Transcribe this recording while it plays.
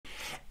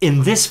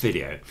In this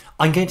video,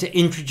 I'm going to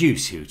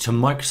introduce you to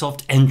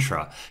Microsoft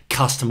Entra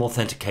custom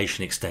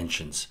authentication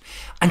extensions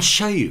and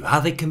show you how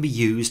they can be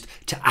used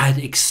to add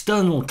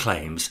external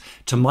claims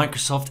to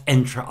Microsoft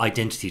Entra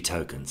identity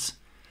tokens.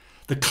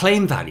 The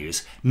claim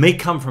values may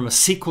come from a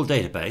SQL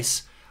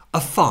database,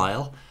 a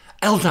file,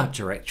 LDAP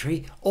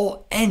directory,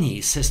 or any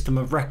system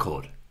of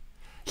record.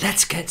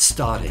 Let's get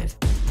started.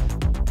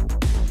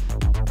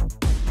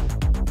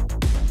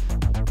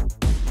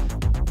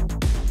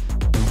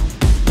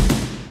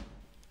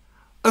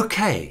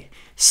 Okay,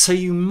 so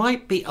you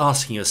might be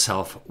asking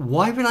yourself,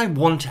 why would I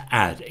want to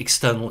add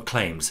external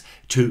claims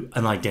to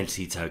an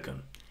identity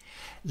token?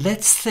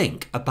 Let's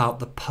think about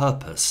the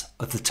purpose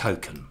of the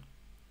token.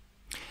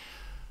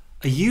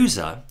 A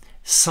user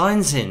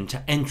signs in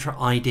to Entra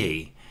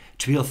ID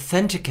to be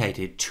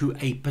authenticated to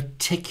a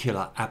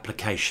particular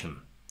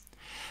application.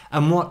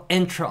 And what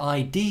Entra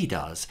ID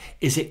does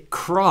is it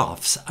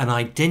crafts an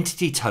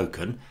identity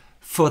token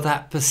for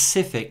that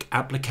specific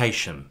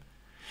application.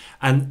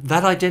 And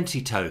that identity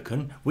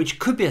token, which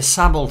could be a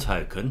SAML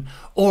token,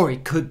 or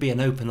it could be an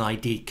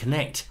OpenID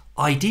Connect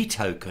ID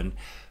token,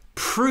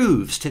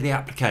 proves to the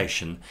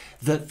application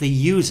that the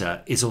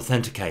user is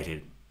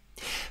authenticated.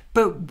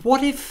 But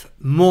what if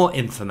more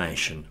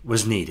information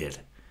was needed?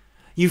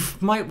 You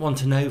might want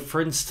to know,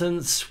 for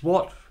instance,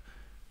 what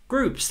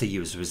groups the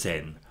user was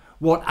in,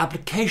 what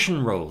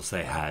application roles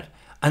they had,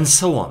 and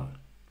so on.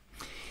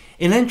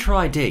 In Entra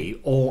ID,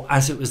 or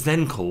as it was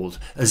then called,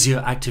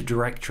 Azure Active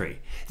Directory,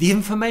 the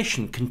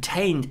information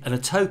contained in a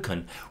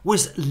token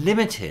was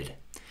limited.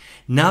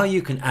 Now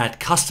you can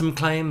add custom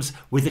claims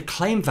with the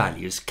claim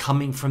values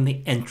coming from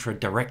the Entra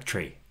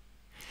directory.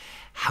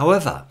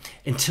 However,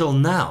 until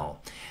now,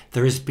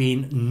 there has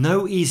been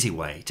no easy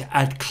way to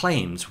add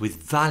claims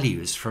with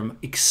values from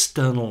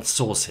external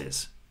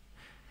sources.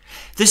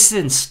 This is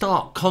in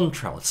stark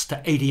contrast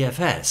to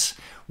ADFS,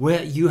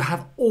 where you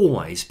have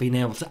always been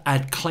able to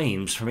add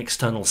claims from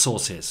external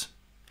sources.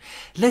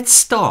 Let's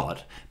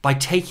start by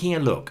taking a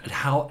look at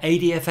how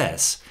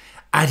ADFS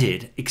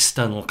added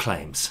external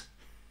claims.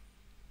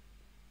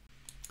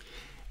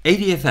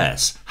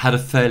 ADFS had a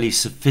fairly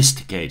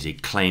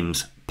sophisticated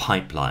claims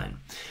pipeline.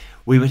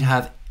 We would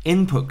have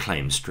input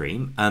claim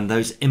stream, and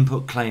those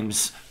input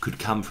claims could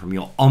come from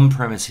your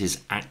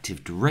on-premises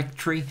Active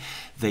Directory.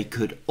 They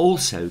could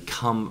also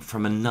come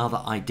from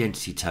another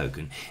identity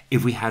token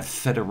if we had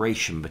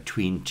federation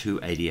between two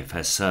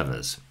ADFS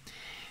servers.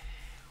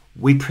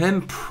 We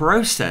then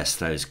process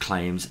those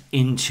claims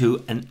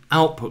into an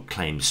output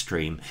claim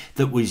stream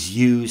that was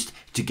used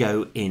to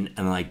go in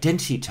an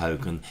identity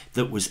token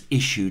that was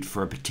issued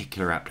for a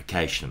particular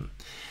application.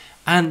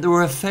 And there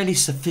were a fairly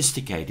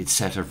sophisticated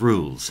set of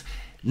rules.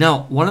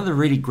 Now, one of the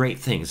really great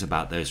things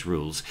about those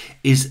rules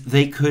is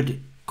they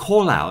could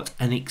call out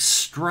and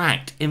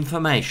extract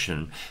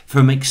information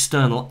from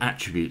external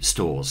attribute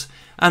stores.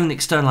 And an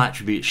external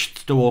attribute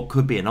store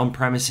could be an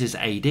on-premises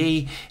AD,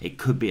 it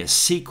could be a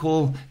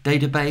SQL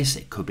database,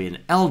 it could be an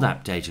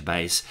LDAP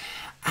database,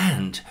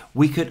 and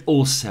we could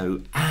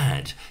also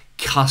add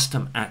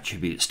custom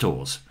attribute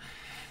stores.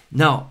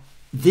 Now,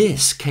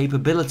 this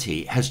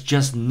capability has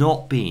just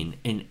not been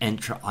in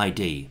Entra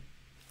ID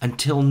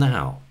until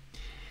now.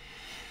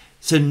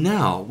 So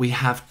now we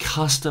have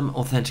custom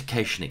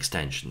authentication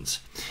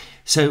extensions.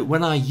 So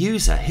when our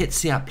user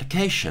hits the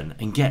application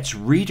and gets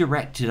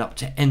redirected up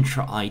to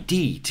Entra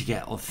ID to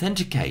get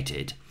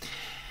authenticated,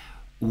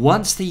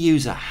 once the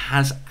user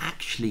has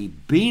actually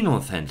been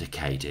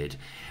authenticated,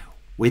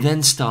 we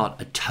then start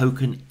a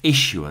token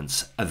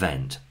issuance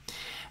event.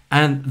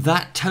 And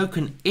that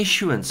token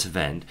issuance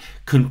event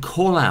can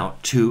call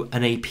out to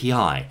an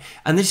API.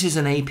 And this is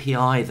an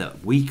API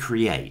that we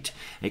create.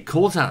 It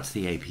calls out to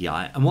the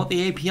API, and what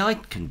the API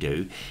can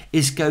do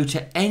is go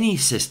to any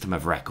system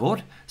of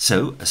record,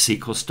 so a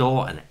SQL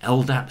store, an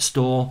LDAP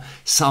store,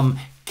 some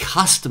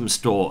custom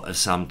store of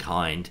some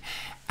kind,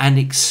 and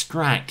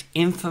extract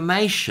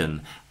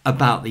information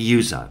about the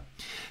user.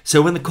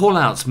 So when the call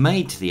out's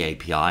made to the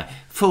API,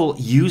 full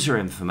user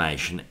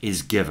information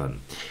is given.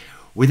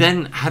 We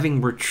then, having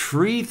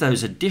retrieved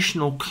those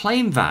additional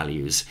claim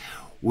values,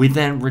 we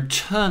then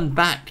return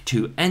back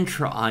to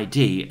Entra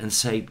ID and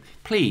say,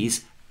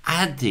 please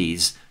add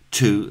these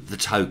to the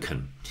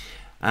token.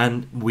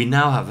 And we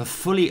now have a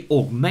fully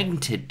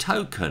augmented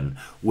token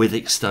with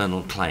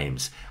external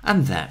claims,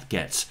 and that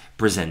gets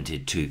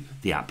presented to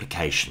the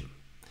application.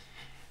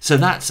 So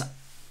that's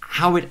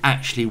how it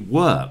actually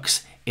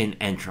works in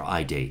Entra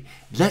ID.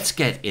 Let's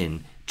get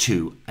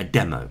into a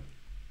demo.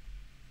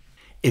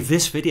 If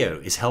this video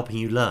is helping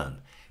you learn,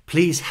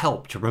 please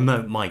help to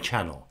promote my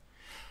channel.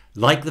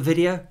 Like the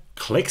video,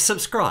 click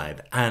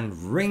subscribe,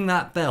 and ring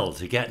that bell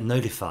to get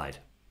notified.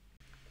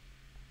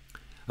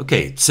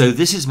 Okay, so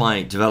this is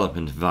my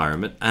development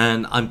environment,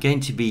 and I'm going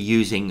to be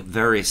using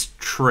various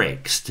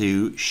tricks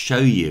to show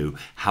you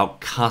how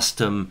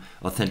custom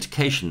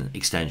authentication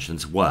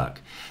extensions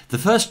work. The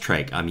first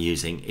trick I'm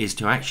using is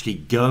to actually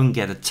go and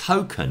get a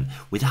token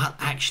without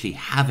actually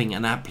having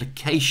an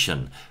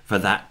application for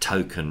that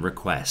token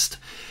request.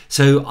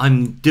 So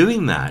I'm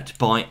doing that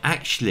by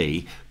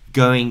actually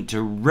going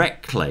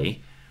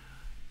directly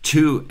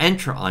to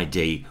Entra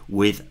ID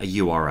with a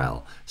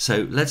URL.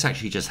 So let's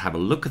actually just have a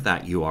look at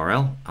that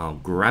URL. I'll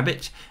grab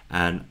it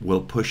and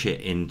we'll push it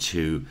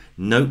into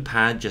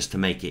Notepad just to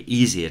make it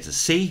easier to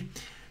see.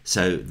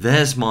 So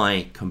there's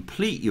my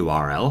complete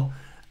URL,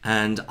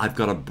 and I've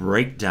got a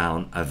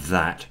breakdown of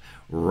that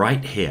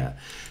right here.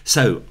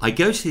 So I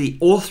go to the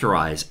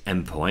authorize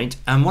endpoint,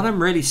 and what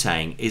I'm really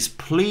saying is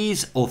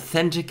please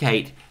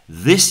authenticate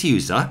this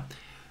user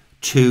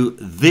to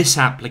this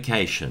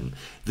application.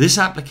 This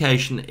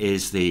application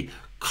is the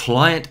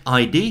client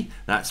ID.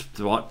 That's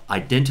what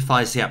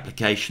identifies the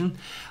application.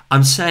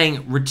 I'm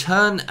saying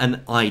return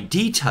an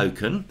ID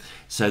token.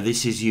 So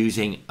this is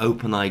using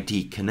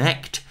OpenID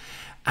Connect.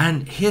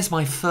 And here's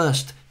my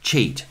first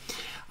cheat.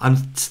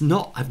 I've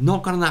not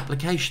got an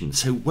application.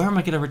 So where am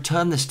I going to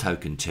return this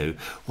token to?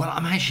 Well,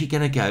 I'm actually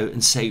going to go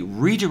and say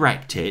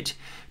redirect it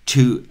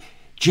to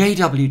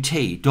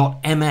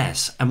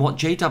jwt.ms, and what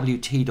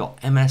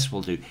jwt.ms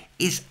will do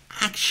is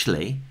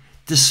actually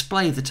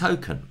display the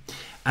token,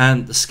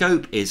 and the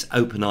scope is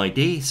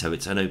OpenID, so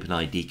it's an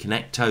OpenID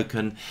Connect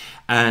token,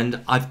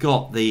 and I've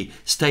got the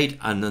state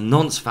and the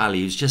nonce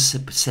values just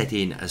set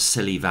in as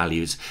silly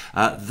values.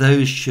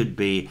 Those should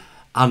be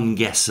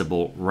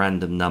unguessable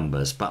random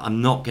numbers, but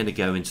I'm not going to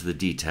go into the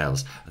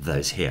details of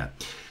those here.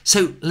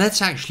 So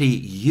let's actually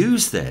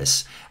use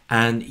this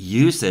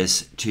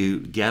to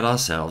get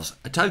ourselves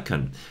a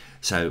token.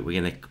 So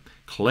we're going to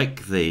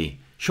click the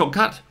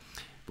shortcut.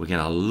 We're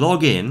going to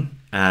log in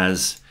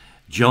as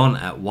John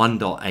at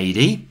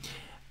 1.AD,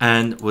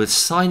 and we're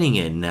signing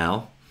in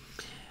now.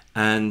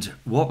 And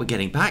what we're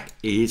getting back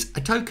is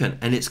a token,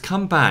 and it's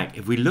come back.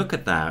 If we look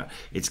at that,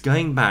 it's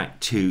going back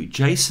to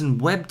JSON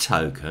Web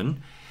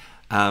Token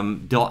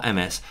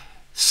 .ms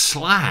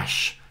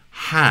 /hash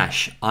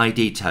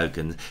ID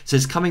token. So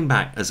it's coming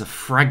back as a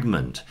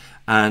fragment.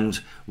 And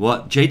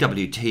what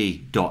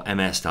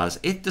jwt.ms does,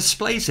 it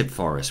displays it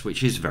for us,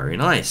 which is very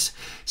nice.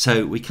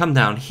 So we come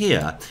down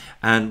here,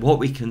 and what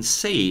we can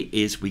see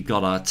is we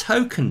got our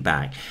token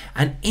back,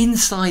 and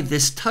inside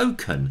this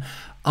token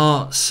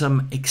are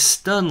some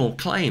external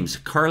claims: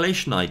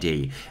 correlation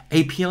ID,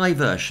 API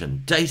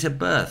version, date of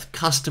birth,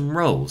 custom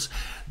roles.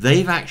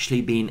 They've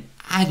actually been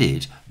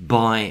added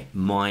by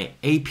my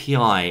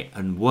API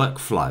and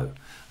workflow.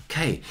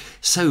 Okay,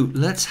 so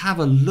let's have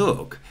a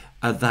look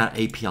at that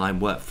API and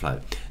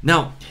workflow.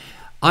 Now,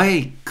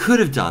 I could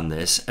have done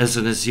this as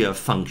an Azure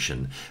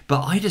function,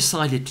 but I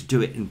decided to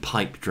do it in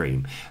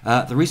Pipedream.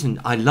 The reason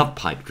I love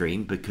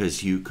Pipedream,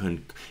 because you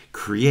can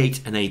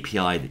create an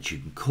API that you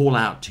can call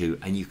out to,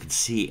 and you can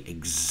see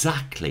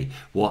exactly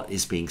what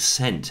is being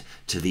sent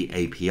to the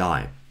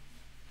API.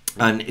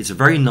 And it's a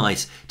very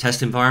nice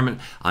test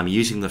environment. I'm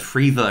using the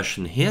free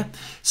version here.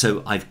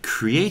 So I've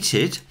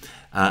created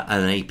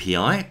an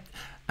API,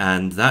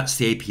 and that's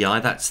the API,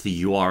 that's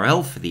the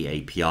URL for the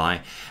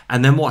API.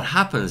 And then what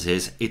happens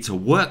is it's a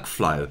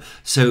workflow.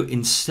 So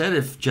instead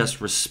of just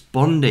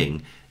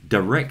responding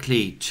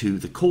directly to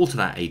the call to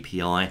that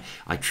API,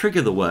 I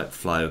trigger the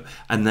workflow,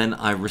 and then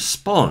I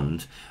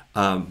respond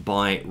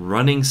by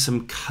running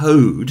some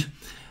code.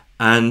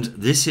 And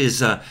this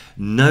is a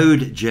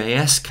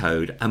Node.js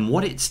code, and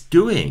what it's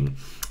doing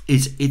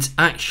is it's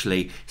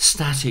actually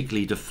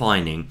statically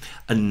defining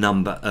a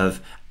number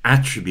of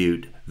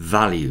attribute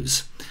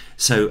values.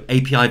 So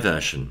API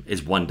version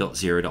is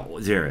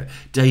 1.0.0,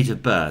 date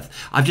of birth.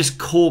 I've just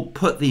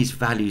put these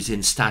values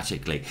in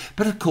statically,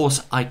 but of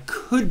course I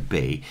could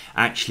be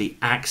actually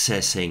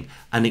accessing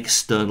an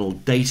external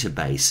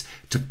database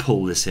to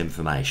pull this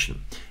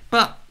information.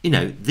 But you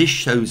know, this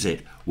shows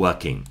it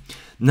working.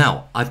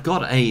 Now, I've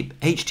got a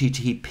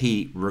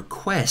HTTP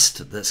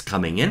request that's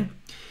coming in,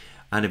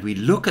 and if we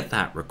look at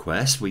that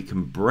request, we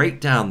can break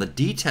down the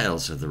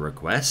details of the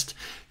request.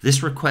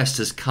 This request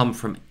has come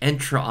from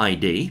Entra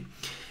ID,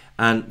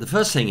 and the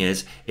first thing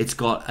is it's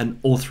got an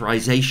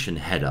authorization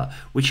header,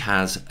 which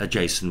has a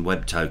JSON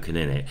Web Token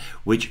in it,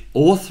 which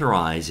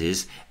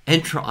authorizes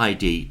Entra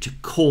ID to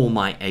call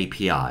my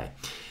API.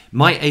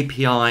 My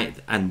API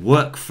and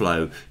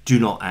workflow do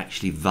not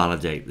actually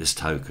validate this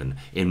token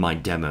in my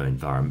demo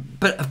environment.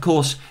 But of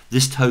course,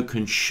 this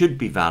token should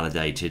be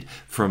validated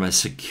from a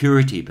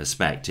security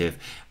perspective,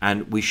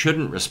 and we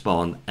shouldn't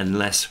respond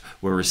unless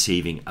we're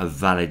receiving a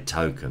valid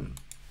token.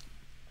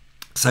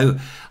 So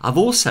I've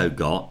also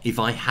got, if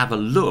I have a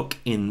look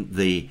in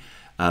the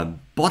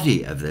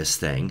body of this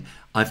thing,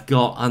 I've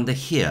got under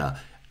here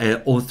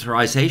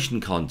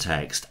authorization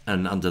context,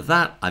 and under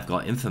that I've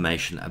got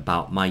information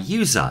about my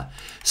user.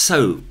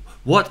 So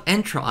what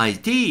Entra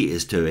ID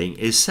is doing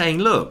is saying,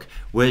 look,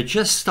 we're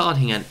just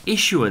starting an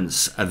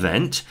issuance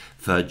event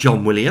for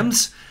John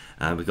Williams.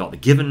 We've got the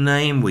given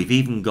name, we've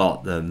even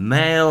got the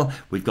mail,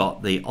 we've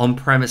got the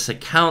on-premise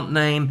account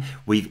name,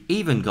 we've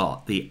even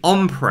got the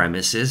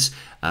on-premises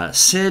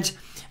SID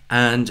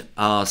and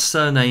our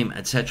surname,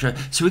 etc.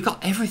 So we've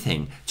got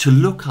everything to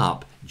look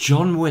up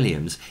John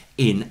Williams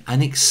in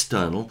an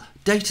external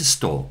data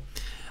store.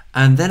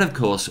 And then of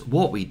course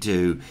what we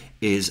do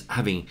is,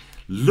 having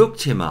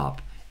looked him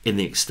up in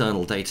the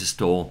external data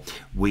store,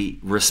 we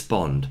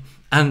respond.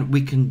 And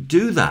we can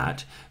do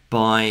that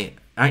by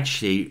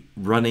actually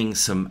running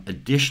some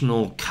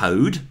additional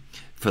code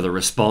for the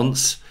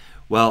response.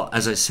 Well,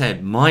 as I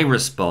said, my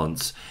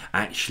response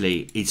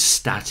actually is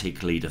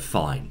statically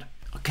defined.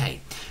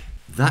 Okay,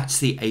 that's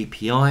the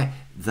API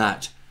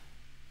that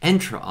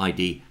Entra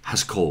ID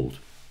has called.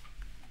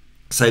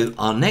 So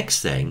our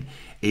next thing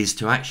is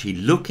to actually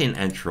look in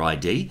Entra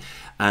ID,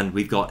 and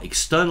we've got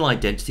external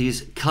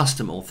identities,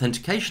 custom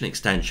authentication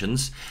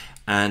extensions,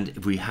 and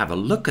if we have a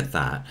look at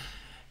that,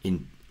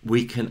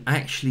 we can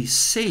actually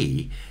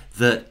see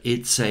that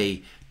it's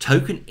a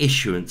token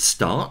issuance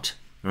start,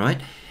 right?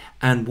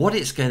 And what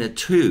it's going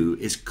to do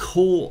is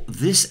call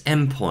this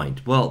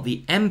endpoint. Well,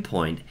 the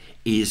endpoint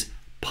is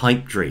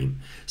pipe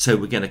dream. So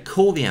we're going to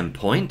call the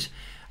endpoint,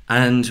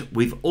 and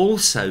we've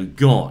also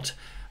got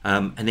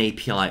an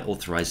API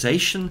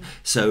authorization.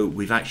 So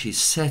we've actually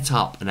set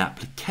up an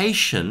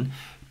application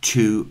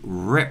to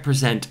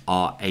represent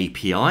our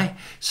API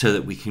so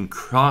that we can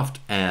craft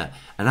an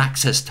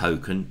access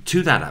token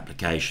to that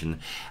application,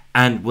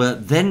 and we're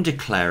then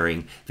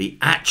declaring the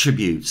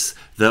attributes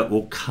that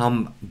will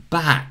come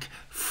back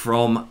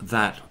from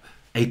that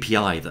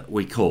API that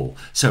we call.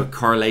 So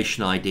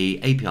correlation ID,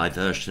 API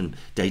version,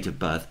 date of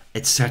birth,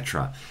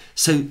 etc.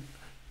 So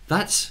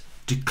that's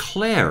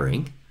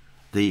declaring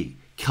the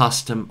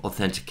custom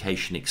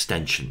authentication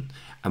extension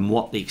and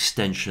what the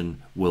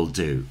extension will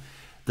do.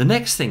 The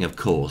next thing, of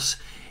course,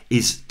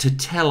 is to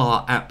tell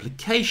our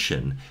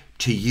application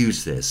to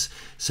use this.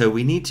 So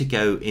we need to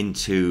go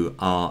into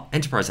our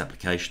enterprise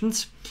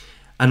applications.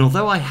 And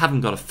although I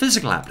haven't got a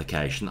physical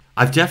application,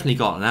 I've definitely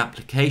got an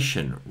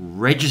application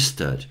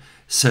registered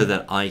so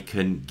that I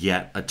can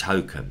get a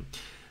token.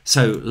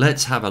 So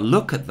let's have a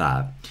look at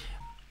that.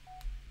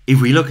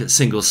 If we look at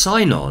single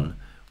sign-on,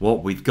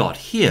 what we've got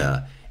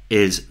here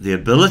is the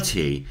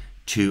ability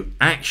to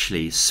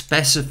actually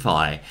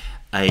specify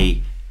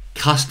a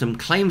custom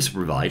claims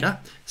provider.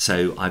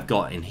 So I've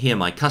got in here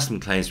my custom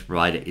claims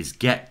provider is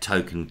get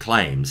token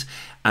claims,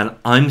 and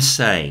I'm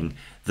saying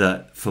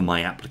that for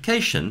my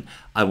application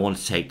I want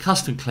to take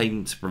custom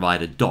claims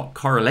provider dot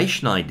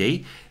correlation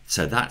ID.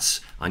 So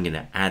I'm going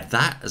to add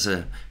that as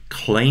a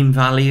claim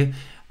value,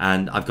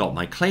 and I've got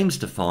my claims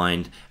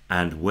defined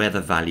and where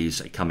the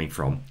values are coming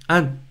from,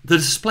 and the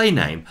display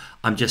name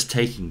I'm just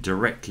taking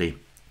directly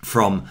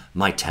from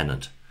my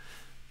tenant.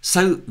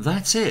 So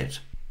that's it.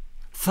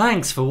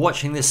 Thanks for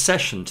watching this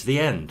session to the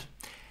end.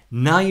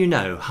 Now you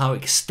know how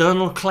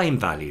external claim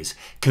values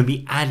can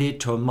be added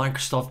to a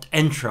Microsoft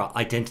Entra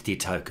identity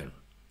token.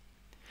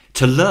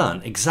 To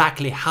learn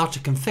exactly how to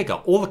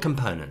configure all the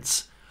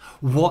components,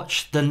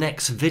 watch the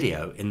next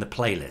video in the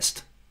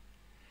playlist.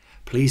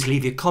 Please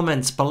leave your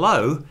comments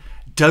below.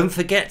 Don't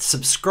forget to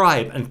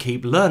subscribe and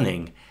keep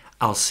learning.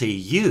 I'll see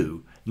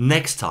you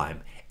next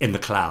time in the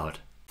cloud.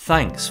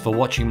 Thanks for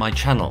watching my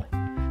channel.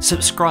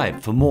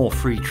 Subscribe for more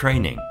free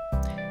training.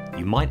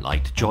 You might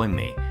like to join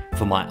me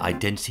for my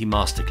Identity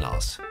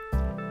Masterclass.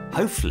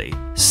 Hopefully,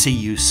 see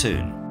you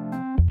soon.